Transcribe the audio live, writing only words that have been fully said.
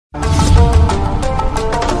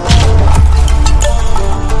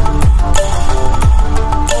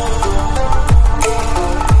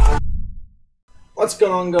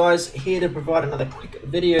going on, guys? Here to provide another quick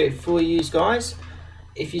video for you guys.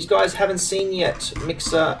 If you guys haven't seen yet,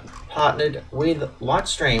 Mixer partnered with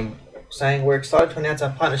Lightstream, saying we're excited to announce our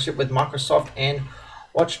partnership with Microsoft and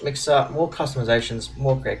watch Mixer more customizations,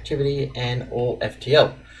 more creativity, and all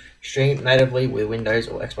FTL. Stream natively with Windows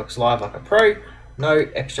or Xbox Live like a pro. No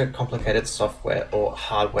extra complicated software or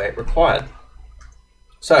hardware required.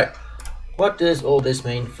 So, what does all this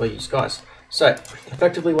mean for you guys? So,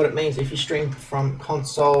 effectively what it means, if you stream from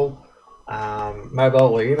console,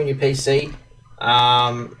 mobile, or even your PC,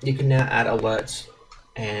 you can now add alerts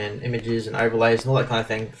and images and overlays and all that kind of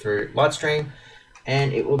thing through Lightstream,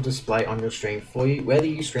 and it will display on your stream for you, whether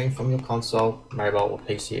you stream from your console, mobile, or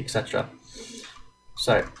PC, etc.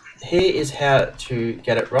 So, here is how to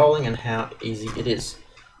get it rolling and how easy it is.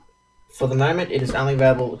 For the moment, it is only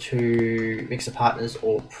available to Mixer partners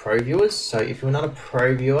or pro viewers. So if you're not a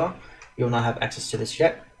pro viewer, you'll not have access to this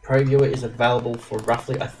yet. Pro viewer is available for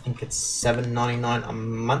roughly, I think it's $7.99 a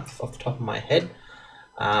month off the top of my head.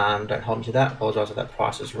 Don't hold me to that. Apologize if that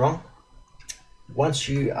price is wrong. Once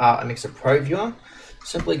you are a Mixer Pro viewer,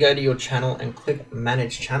 simply go to your channel and click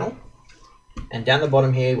Manage Channel. And down the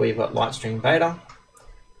bottom here, where you've got Lightstream Beta,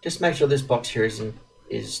 just make sure this box here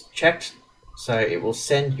is checked. So it will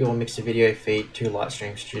send your Mixer video feed to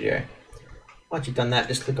Lightstream Studio. Once you've done that,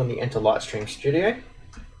 just click on the Enter Lightstream Studio.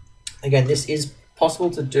 Again, this is possible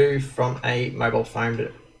to do from a mobile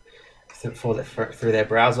phone through their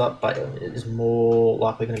browser, but it is more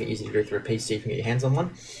likely going to be easy to do through a PC if you can get your hands on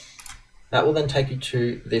one. That will then take you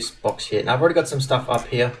to this box here. Now I've already got some stuff up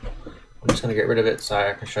here. I'm just going to get rid of it so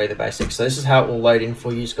I can show you the basics. So this is how it will load in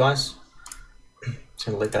for you guys. Just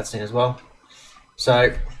going to leave that scene as well.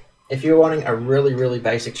 So if you're wanting a really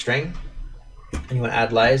basic stream and you want to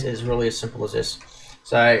add layers, it's really as simple as this.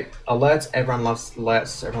 So alerts, everyone loves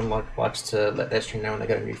alerts, everyone likes to let their stream know when they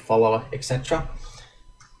get a new follower, etc.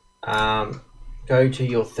 Go to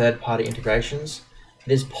your third-party integrations.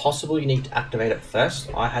 It is possible you need to activate it first.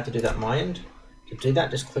 I had to do that on my end. To do that,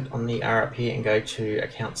 just click on the arrow up here and go to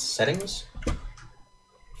account settings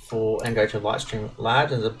and go to Lightstream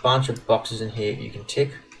Labs. There's a bunch of boxes in here you can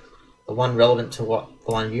tick. The one relevant to the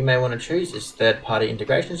one you may want to choose is third-party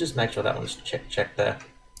integrations. Just make sure that one's checked there.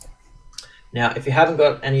 Now, if you haven't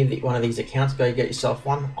got one of these accounts, go get yourself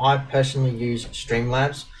one. I personally use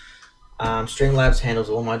Streamlabs. Streamlabs handles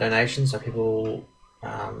all my donations, so people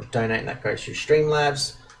donate and that goes through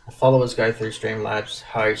Streamlabs. The followers go through Streamlabs,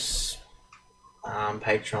 hosts,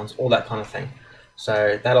 patrons, all that kind of thing.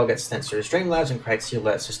 So that all gets sent through Streamlabs and creates the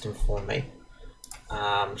alert system for me.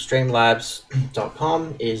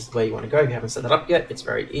 Streamlabs.com is where you want to go if you haven't set that up yet. It's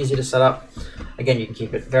very easy to set up. Again, you can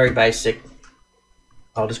keep it very basic.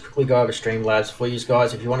 I'll just quickly go over Streamlabs for you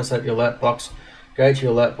guys. If you want to set up your alert box, go to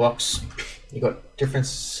your alert box. You've got different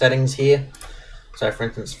settings here. So for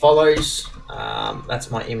instance, follows,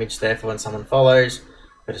 that's my image there for when someone follows.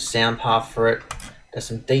 Got a sound path for it. There's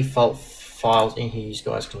some default files in here you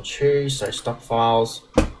guys can choose. So stock files,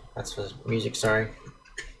 that's for music, sorry.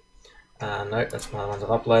 Nope, that's my ones I've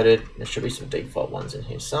uploaded. There should be some default ones in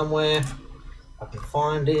here somewhere. I can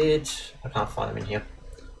find it. I can't find them in here.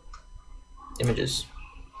 Images,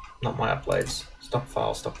 not my uploads. Stock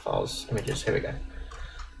files, images. Here we go.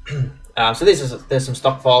 So there's some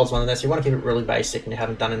stock files on there. So you want to keep it really basic and you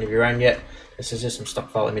haven't done any of your own yet. This is just some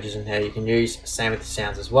stock file images in here you can use. Same with the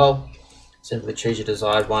sounds as well. Simply choose your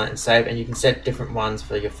desired one and save, and you can set different ones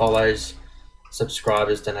for your follows,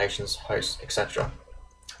 subscribers, donations, hosts, etc.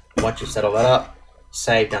 Once you set all that up,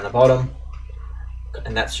 save down the bottom,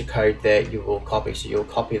 and that's your code there you will copy. So you'll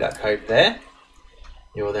copy that code there.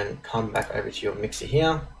 You will then come back over to your Mixer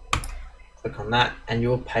here, click on that, and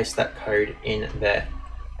you'll paste that code in there.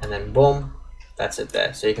 And then boom, that's it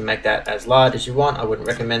there. So you can make that as large as you want. I wouldn't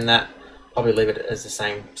recommend that. Probably leave it as the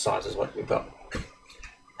same size as what you've got.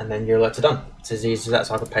 And then your alerts are done. It's as easy as that.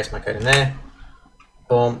 So I can paste my code in there,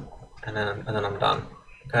 boom, and then I'm done.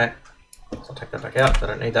 Okay. So I'll take that back out, I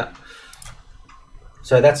don't need that.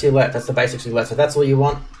 So that's your alert, that's the basics of the alert. So that's all you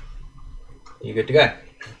want, you're good to go.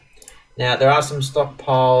 Now there are some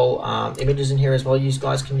stockpile images in here as well you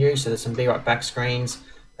guys can use. So there's some Be Right Back screens,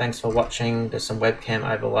 thanks for watching, there's some webcam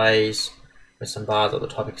overlays with some bars at the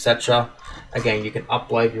top, etc. Again, you can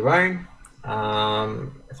upload your own.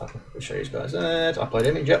 If I can show you guys that, upload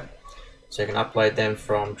image, yep. So you can upload them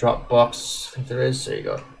from Dropbox, I think there is, so you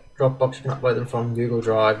got Dropbox, you can upload them from Google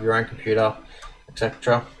Drive, your own computer,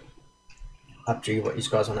 etc. Up to you what you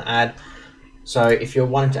guys want to add. So if you're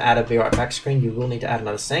wanting to add a Be Right Back screen, you will need to add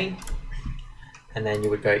another scene. And then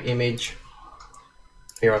you would go image,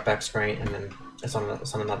 Be Right Back screen, and then it's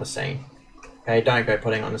on another scene. Okay, don't go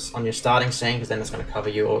putting on your starting scene because then it's going to cover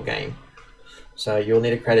your game. So you'll need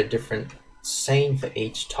to create a different scene for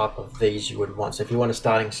each type of these you would want. So if you want a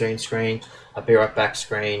starting soon screen, a be right back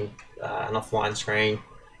screen, an offline screen,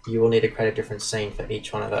 you will need to create a different scene for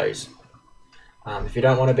each one of those. If you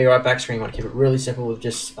don't want to be right back screen, you want to keep it really simple with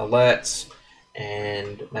just alerts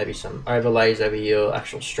and maybe some overlays over your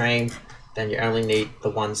actual stream, then you only need the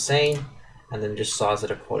one scene and then just size it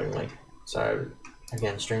accordingly. So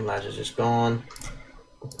again, Streamlabs is just gone.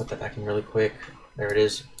 We'll put that back in really quick. There it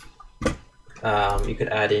is. You could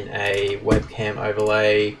add in a webcam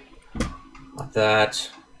overlay like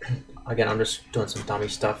that. Again, I'm just doing some dummy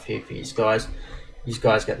stuff here for you guys. You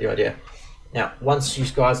guys get the idea. Now, once you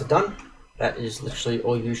guys are done, that is literally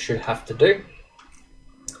all you should have to do.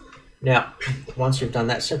 Now, once you've done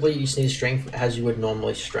that, simply you just need to stream as you would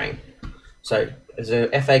normally stream. So there's a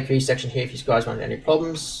FAQ section here if you guys run into any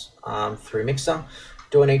problems through Mixer.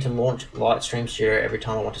 Do I need to launch Lightstream Studio every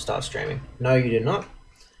time I want to start streaming? No, you do not.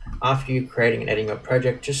 After you're creating and editing your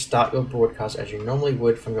project, just start your broadcast as you normally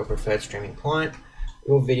would from your preferred streaming client.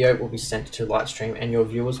 Your video will be sent to Lightstream and your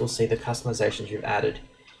viewers will see the customizations you've added.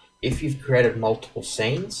 If you've created multiple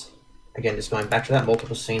scenes, again, just going back to that,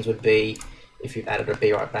 multiple scenes would be if you've added a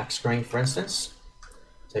be right back screen, for instance.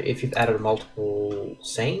 So if you've added multiple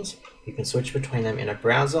scenes, you can switch between them in a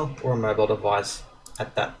browser or a mobile device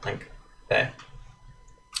at that link there.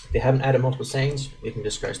 If you haven't added multiple scenes, you can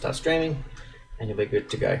just go start streaming and you'll be good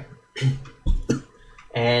to go.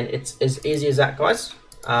 And it's as easy as that, guys.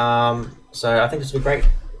 So I think this will be great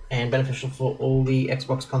and beneficial for all the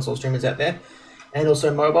Xbox console streamers out there, and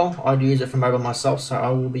also mobile. I do use it for mobile myself, so I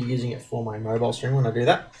will be using it for my mobile stream when I do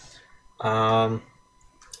that.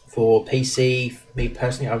 For PC, me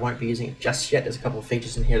personally, I won't be using it just yet. There's a couple of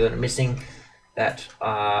features in here that are missing that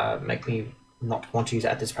make me not want to use it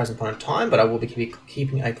at this present point in time, but I will be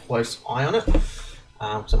keeping a close eye on it.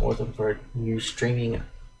 So I'm always looking for a new streaming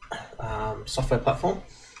software platform.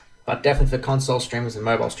 But definitely for console streamers and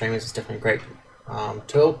mobile streamers, it's definitely a great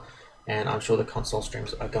tool, and I'm sure the console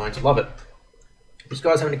streamers are going to love it. If you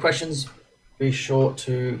guys have any questions, be sure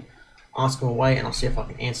to ask them away, and I'll see if I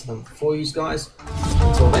can answer them for you guys.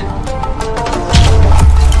 Until then.